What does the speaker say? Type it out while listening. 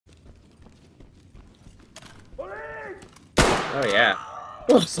Oh yeah.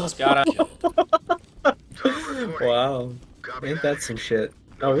 Got him. Wow. Ain't that some shit?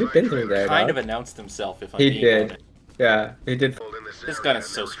 Oh, we've been through there, Kind dog. of announced himself, if I'm He being did. honest. Yeah, he did. This gun is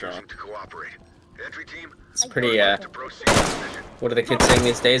so strong. It's pretty, what are the kids saying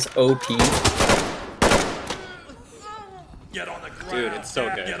these days? OP. Get on the ground. Dude, it's so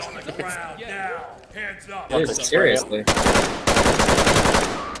good. Get on the ground now. Hands up. Dude, seriously.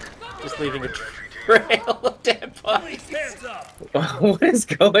 Just leaving a trail of dead bodies. Hands up. What is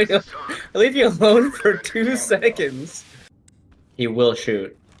going on? I'll leave you alone for 2 seconds. He will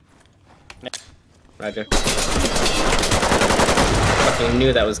shoot. Roger. Fucking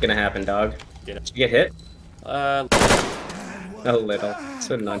knew that was gonna happen, dog. Did you get hit? A little.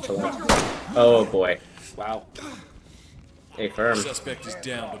 So nonchalant. Oh boy. Wow. Hey, firm. Suspect is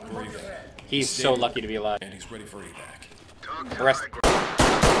down but breathing. He's so lucky to be alive. And he's ready for evac. The rest...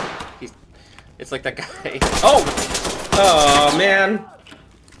 It's like that guy. Oh! Oh, man.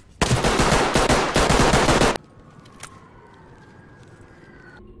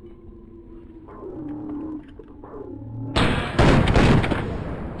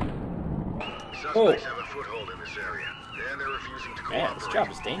 Oh. Man, this job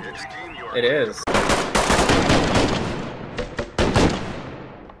is dangerous. It is.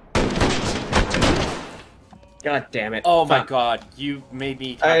 God damn it. Oh my Fuck. god, you made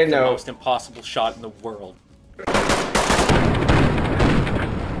me I have the know. most impossible shot in the world.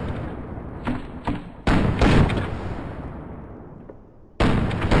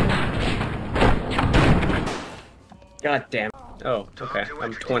 God damn it. Oh, okay.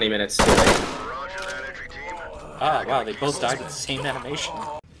 I'm 20 minutes too late. Ah, wow, they both died with the same animation.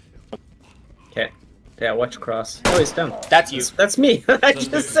 Okay. Yeah, watch cross. Oh, he's done. That's you. That's me. I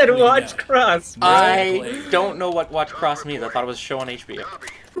just said watch cross. Bro. I don't know what Watch Cross means. I thought it was a show on HBO.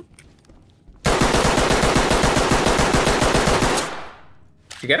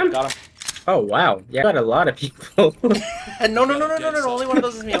 You get him? Got him. Oh, wow. Yeah, got a lot of people. No, only one of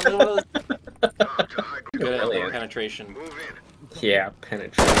those is me. Only one of those. Good at Brilliant. penetration. Yeah,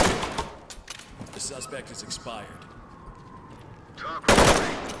 penetration. The suspect is expired.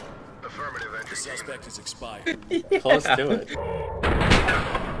 The suspect is expired. Close to it.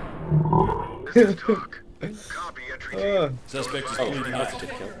 Suspect is bleeding out. That's a good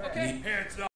kill. Hands up.